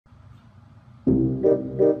What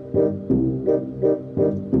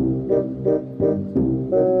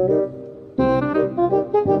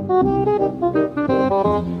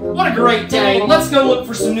a great day! Let's go look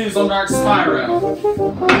for some news on Dark Spyro.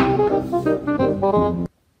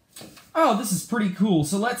 Oh, this is pretty cool.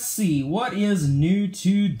 So let's see. What is new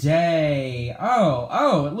today?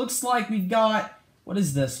 Oh, it looks like we've got... What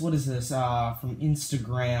is this? From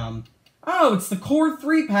Instagram. Oh, it's the Core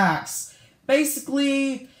 3 packs.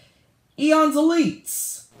 Basically, Eon's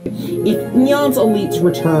Elites. If Eon's Elites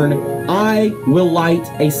return, I will light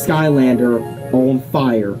a Skylander on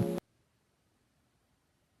fire.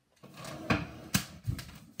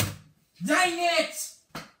 Dang it!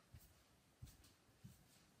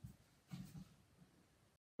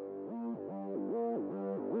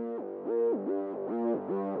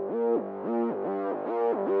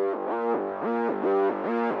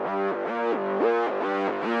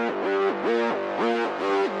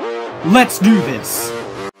 Let's do this!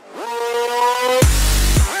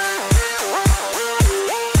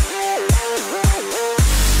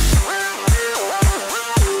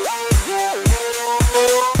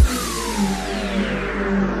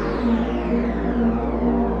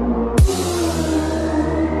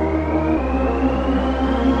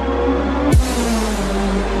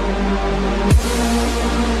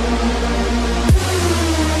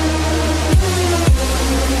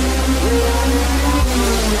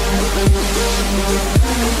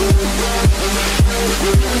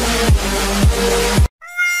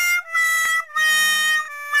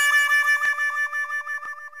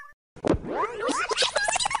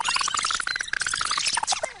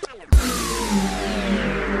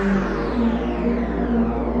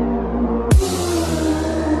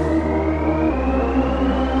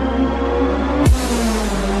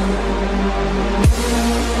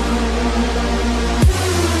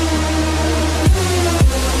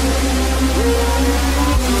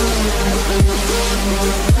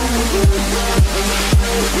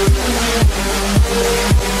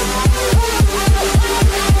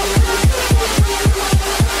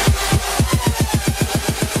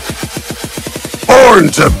 Born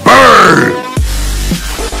to burn!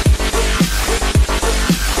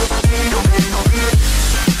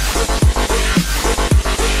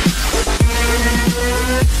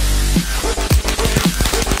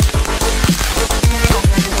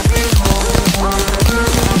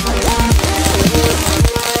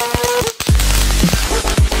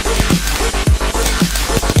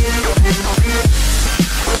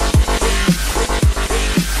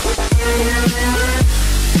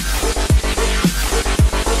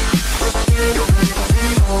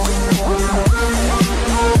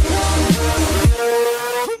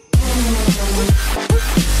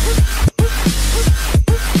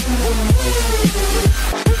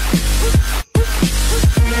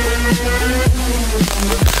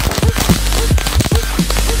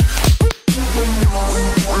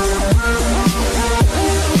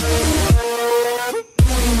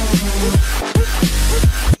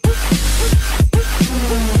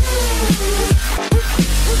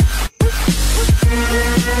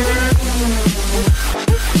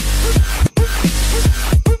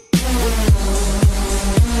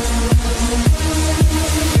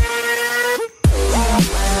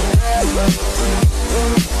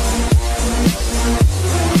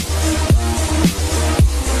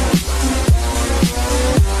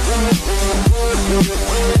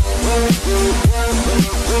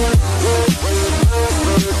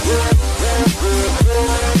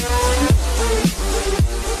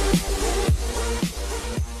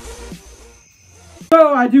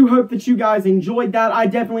 So I do hope that you guys enjoyed that. I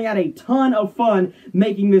definitely had a ton of fun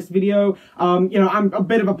making this video. You know, I'm a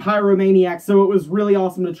bit of a pyromaniac, so it was really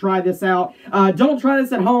awesome to try this out. Don't try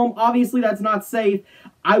this at home. Obviously, that's not safe.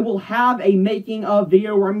 I will have a making of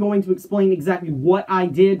video where I'm going to explain exactly what I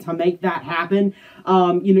did to make that happen.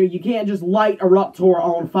 You know, you can't just light a Eruptor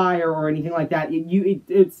on fire or anything like that.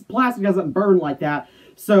 It's plastic doesn't burn like that.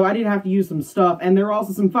 So I did have to use some stuff, and there are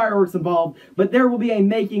also some fireworks involved, but there will be a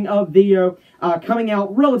making of video coming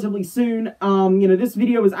out relatively soon. You know, this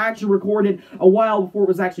video was actually recorded a while before it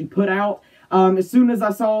was actually put out. As soon as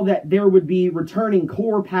I saw that there would be returning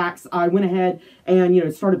core packs, I went ahead and, you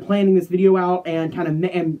know, started planning this video out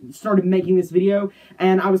and started making this video.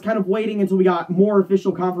 And I was kind of waiting until we got more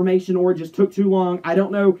official confirmation, or it just took too long. I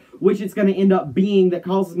don't know which it's going to end up being that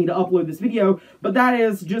causes me to upload this video, but that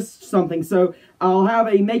is just something. So I'll have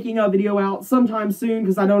a making of video out sometime soon,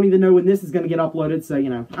 because I don't even know when this is going to get uploaded, so, you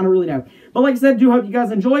know, I don't really know. But like I said, do hope you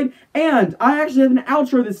guys enjoyed, and I actually have an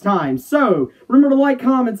outro this time, so remember to like,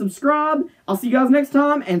 comment, subscribe. I'll see you guys next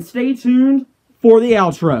time, and stay tuned for the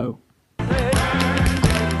outro.